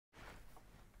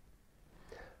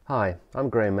Hi, I'm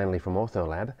Graham Manley from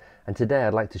Ortholab, and today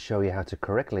I'd like to show you how to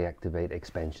correctly activate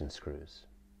expansion screws.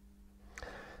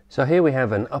 So here we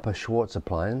have an upper Schwartz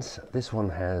appliance. This one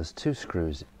has two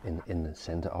screws in the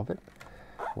center of it.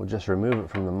 We'll just remove it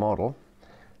from the model,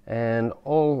 and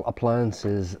all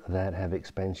appliances that have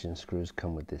expansion screws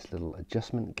come with this little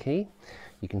adjustment key.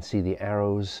 You can see the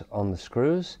arrows on the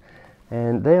screws,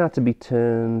 and they are to be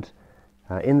turned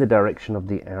in the direction of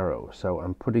the arrow. So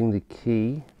I'm putting the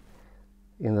key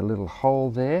in the little hole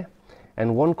there,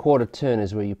 and 1/4 turn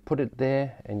is where you put it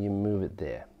there and you move it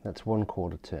there. That's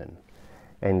 1/4 turn,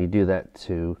 and you do that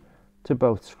to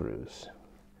both screws.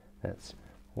 That's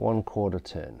 1/4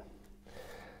 turn.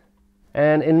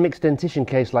 And in mixed dentition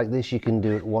case like this, you can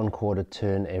do it 1/4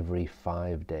 turn every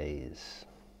 5 days.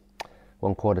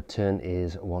 1/4 turn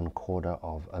is 1/4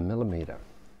 of a millimeter.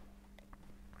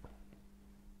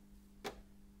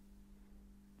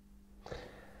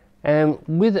 And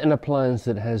with an appliance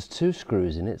that has two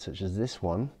screws in it, such as this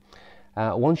one,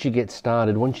 once you get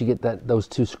started, once you get those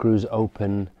two screws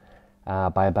open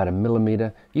by about a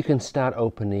millimeter, you can start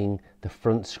opening the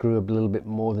front screw a little bit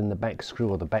more than the back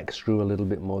screw, or the back screw a little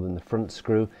bit more than the front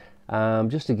screw,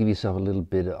 just to give yourself a little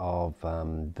bit of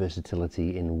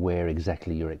versatility in where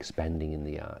exactly you're expanding in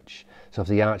the arch. So if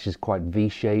the arch is quite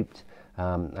V-shaped,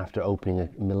 after opening a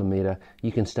millimeter,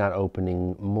 you can start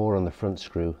opening more on the front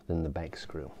screw than the back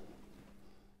screw.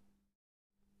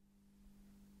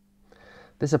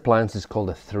 This appliance is called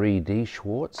a 3D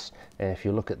Schwartz, and if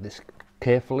you look at this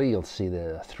carefully, you'll see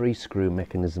there are 3 screw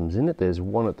mechanisms in it. There's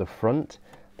one at the front,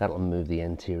 that'll move the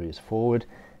anteriors forward,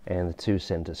 and the 2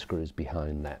 center screws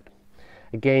behind that.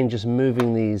 Again, just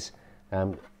moving these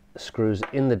screws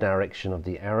in the direction of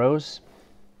the arrows.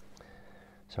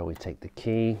 So we take the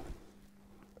key,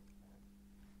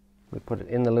 we put it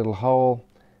in the little hole,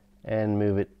 and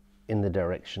move it in the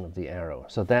direction of the arrow.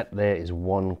 So that there is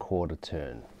 1/4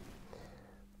 turn.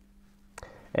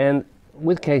 And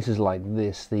with cases like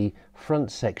this, the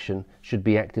front section should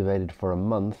be activated for a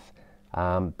month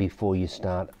before you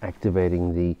start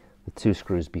activating the 2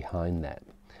 screws behind that.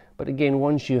 But again,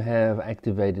 once you have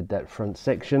activated that front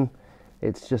section,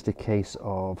 it's just a case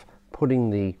of putting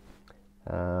the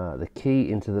key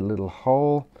into the little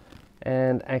hole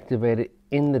and activate it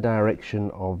in the direction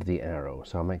of the arrow.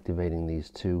 So I'm activating these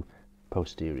 2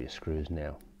 posterior screws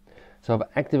now. So I've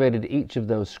activated each of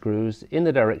those screws in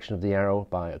the direction of the arrow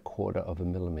by 1/4 of a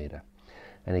millimeter.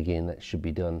 And again, that should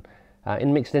be done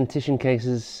in mixed dentition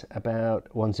cases about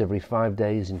once every 5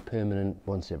 days, in permanent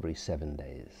once every 7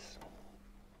 days.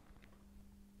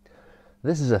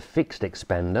 This is a fixed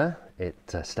expander. It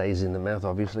stays in the mouth,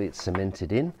 obviously, it's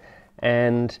cemented in.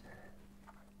 And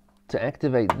to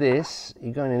activate this,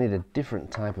 you're going to need a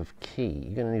different type of key.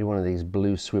 You're going to need one of these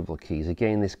blue swivel keys.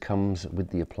 Again, this comes with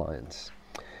the appliance.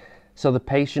 So the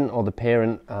patient or the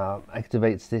parent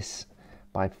activates this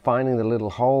by finding the little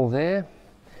hole there,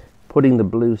 putting the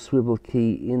blue swivel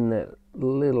key in that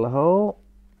little hole,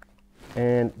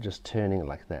 and just turning it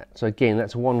like that. So again,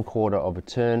 that's 1/4 of a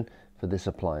turn for this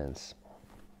appliance.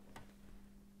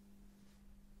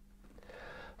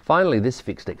 Finally, this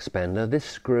fixed expander, this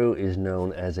screw is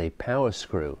known as a power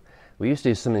screw. We used to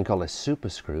use something called a super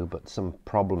screw, but some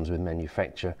problems with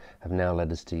manufacture have now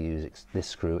led us to use this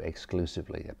screw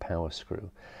exclusively, a power screw.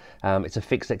 It's a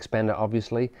fixed expander,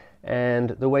 obviously,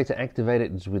 and the way to activate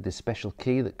it is with this special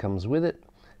key that comes with it.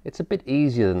 It's a bit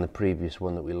easier than the previous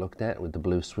one that we looked at with the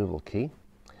blue swivel key.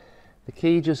 The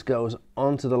key just goes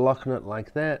onto the lock nut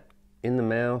like that, in the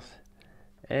mouth,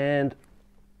 and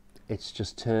it's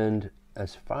just turned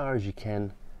as far as you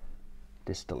can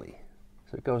distally.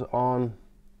 So it goes on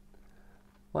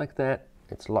like that,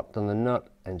 it's locked on the nut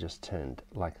and just turned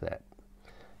like that.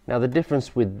 Now the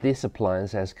difference with this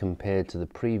appliance as compared to the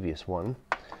previous one,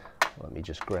 let me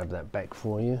just grab that back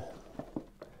for you.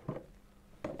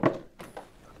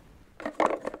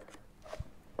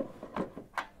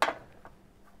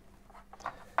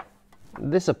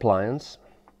 This appliance,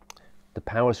 the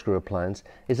power screw appliance,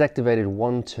 is activated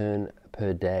 1 turn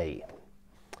per day.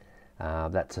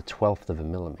 That's 1/12 of a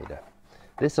millimeter.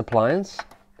 This appliance,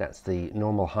 that's the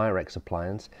normal Hyrax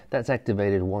appliance, that's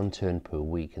activated 1 turn per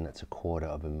week, and that's 1/4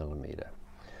 of a millimeter.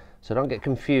 So don't get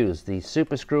confused. The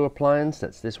super screw appliance,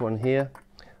 that's this one here,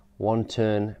 1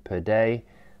 turn per day.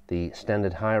 The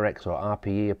standard Hyrax or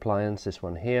RPE appliance, this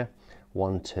one here,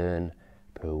 1 turn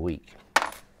per week.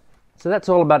 So that's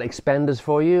all about expanders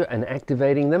for you and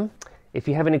activating them. If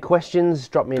you have any questions,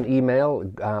 drop me an email,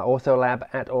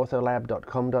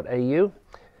 ortholab@ortholab.com.au.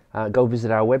 Go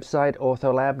visit our website,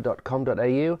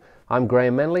 ortholab.com.au. I'm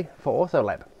Graham Manley for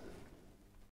Ortholab.